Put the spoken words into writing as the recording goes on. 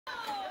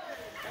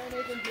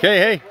Okay,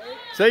 hey,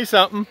 say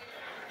something.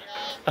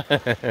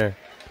 Thanks,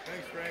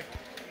 Frank.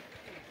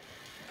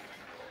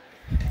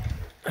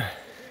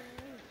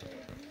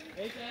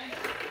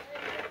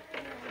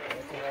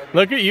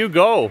 Look at you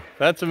go.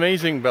 That's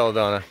amazing,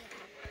 Belladonna.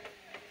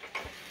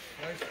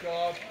 Nice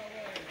job.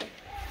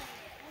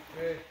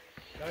 Okay,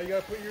 now you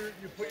gotta put your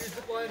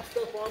zipline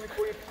stuff on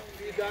before you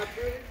feed that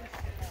through.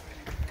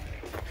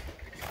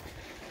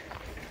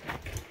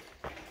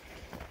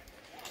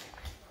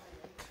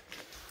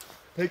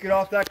 Take it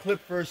off that clip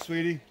first,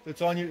 sweetie.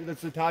 That's on you.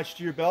 That's attached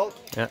to your belt.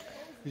 Yeah.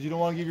 Because you don't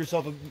want to give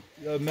yourself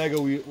a mega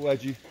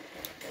wedgie.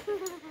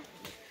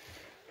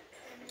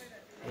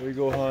 There you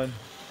go, hon.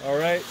 All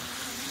right.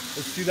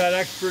 Let's see that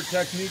expert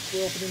technique for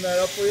opening that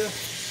up for you.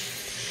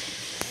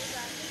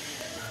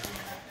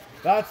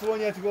 That's the one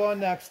you have to go on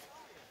next.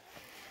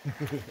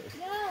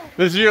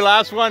 This is your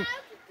last one,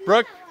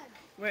 Brooke?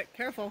 Wait,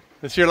 careful.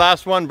 This is your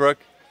last one, Brooke.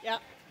 Yeah.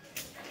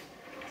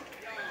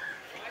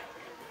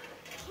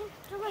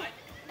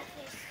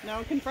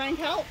 Now, can Frank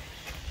help?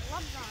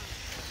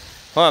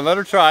 Hold on, let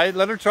her try.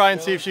 Let her try and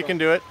see if she can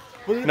do it.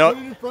 Put it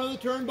in front of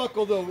the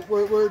turnbuckle, though,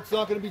 where it's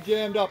not going to be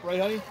jammed up,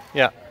 right, honey?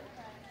 Yeah.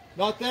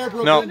 Not there,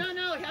 Brooklyn. No. No,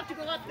 no, you have to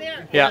go up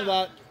there.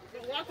 Yeah.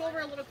 Walk over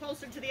a little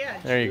closer to the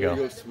edge. There you go.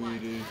 There you go,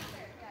 sweetie.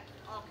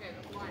 Okay,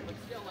 that's fine, but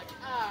still like,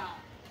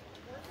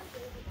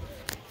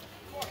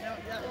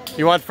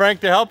 You want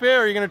Frank to help you, or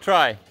are you going to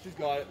try? She's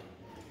got it.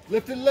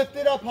 Lift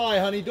it up high,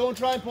 honey. Don't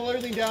try and pull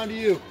everything down to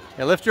you.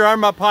 Yeah, lift your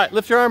arm up high.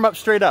 Lift your arm up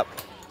straight up.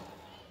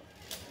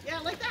 Yeah,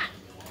 like that.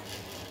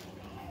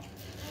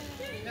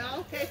 No,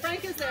 okay,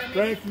 Frank is there.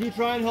 Frank, can you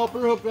try and help her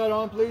hook that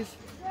on, please?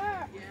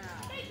 Yeah.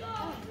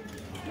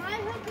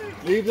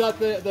 Leave that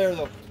there,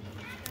 though.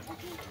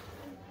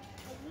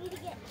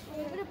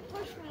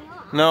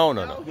 No.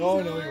 No, you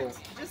won't.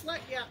 Just let,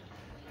 yeah.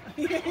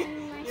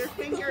 Your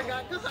finger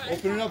got caught.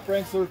 Open it up,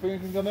 Frank, so her finger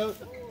can come out.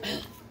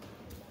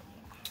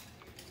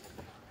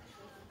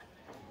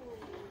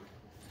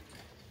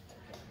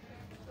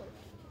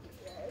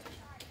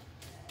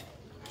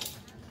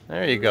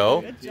 There you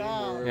go. Good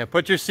job. Yeah,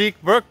 put your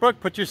Brooke,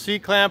 put your C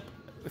clamp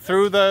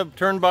through the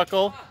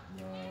turnbuckle.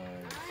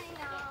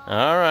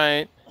 All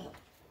right.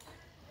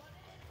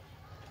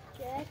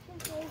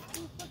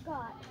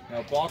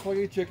 Now balk like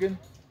a chicken.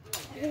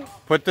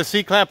 Put the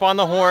C clamp on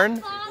the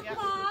horn.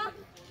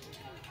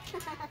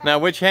 Now,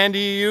 which hand do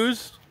you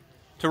use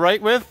to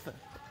write with?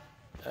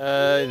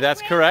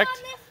 That's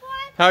correct.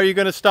 How are you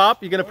going to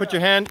stop? You're going to put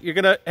your hand. You're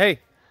going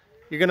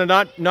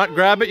to not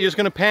grab it. You're just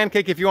going to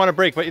pancake if you want to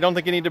break, but you don't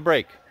think you need to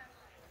break.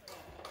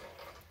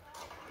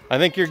 I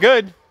think you're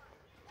good.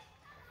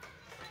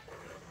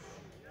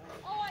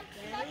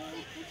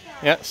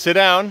 Yeah, sit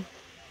down.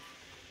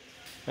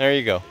 There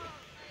you go.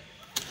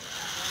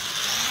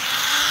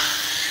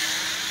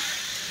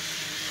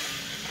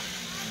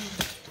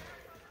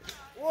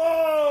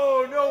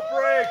 Whoa, no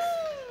brakes.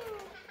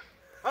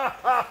 Ha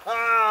ha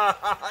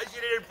ha. She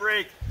didn't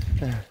break.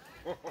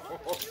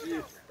 Oh,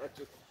 geez.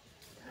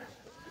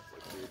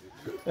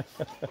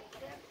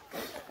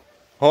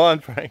 Hold on,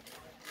 Frank.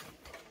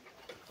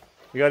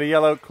 You got to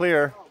yell out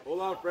clear.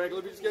 Hold on, Frank.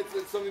 Let me just get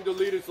something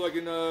deleted so I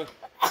can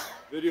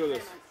video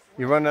this.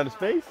 You running out of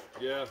space?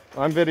 Yeah.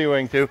 I'm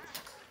videoing too.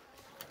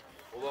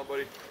 Hold on,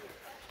 buddy.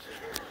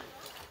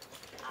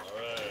 All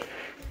right.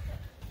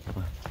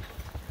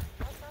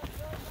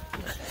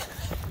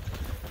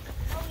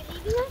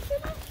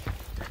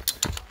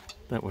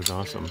 That was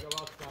awesome.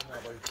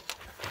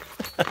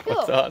 That That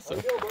was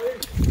awesome. go, buddy.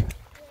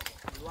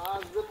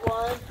 Last zip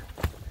line.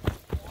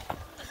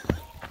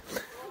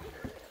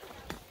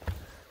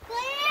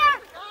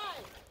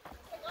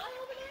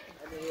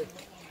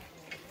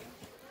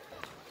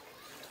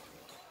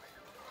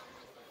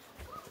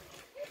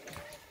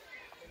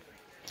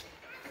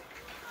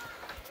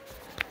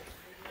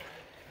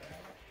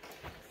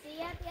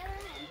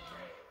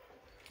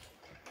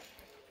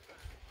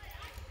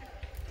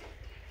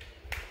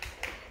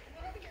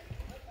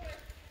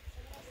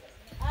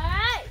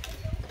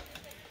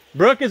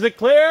 Brooke, is it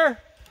clear?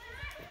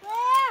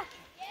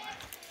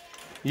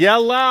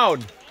 Yell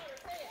loud.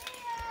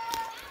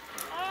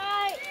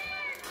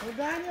 Well,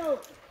 Daniel.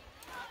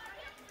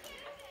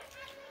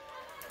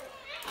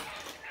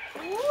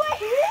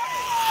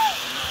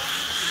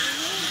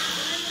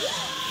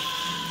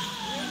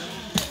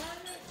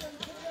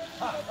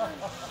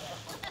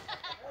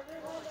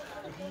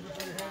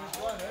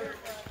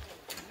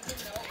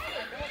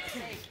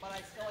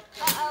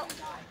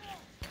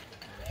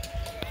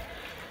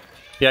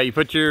 Yeah, you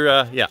put your,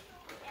 yeah.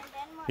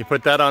 You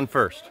put that on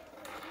first.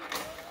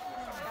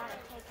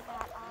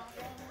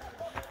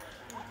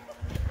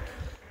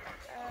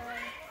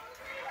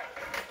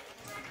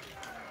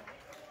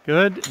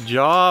 Good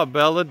job,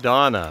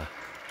 Belladonna.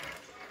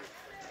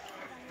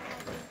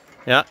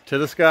 Yeah, to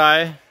the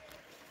sky.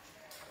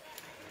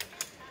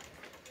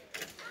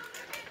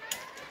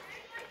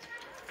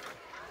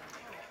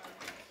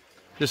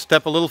 Just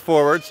step a little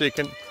forward so you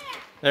can,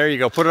 there you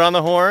go. Put it on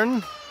the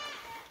horn.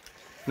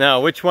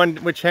 Now, which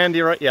hand do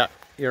you right? Yeah,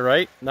 you're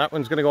right. That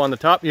one's gonna go on the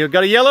top. You've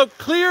got a yellow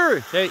clear.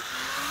 Hey.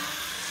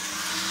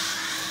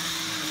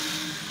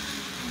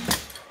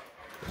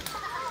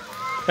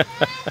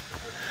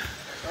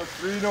 That's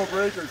 3 no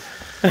breakers.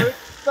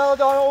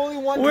 Belladonna, only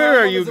one time. Where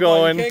are on the you zip line.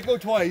 going? You can't go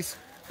twice.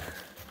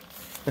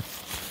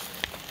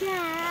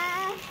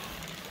 Dad.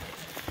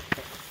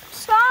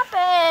 Stop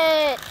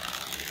it.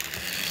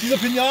 She's a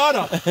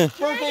pinata.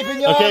 Birthday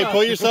pinata. Okay,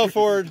 pull yourself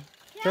forward.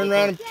 Turn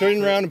around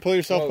and pull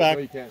yourself back.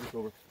 No, you can't. It's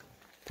over.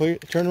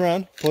 Turn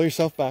around, pull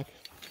yourself back.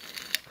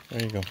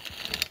 There you go.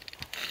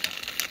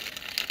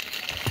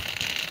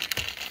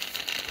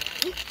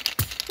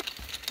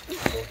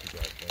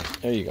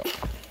 There you go.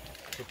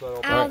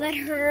 Ow, that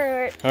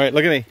hurt. All right,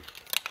 look at me.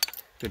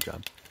 Good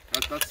job.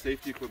 That's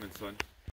safety equipment, son.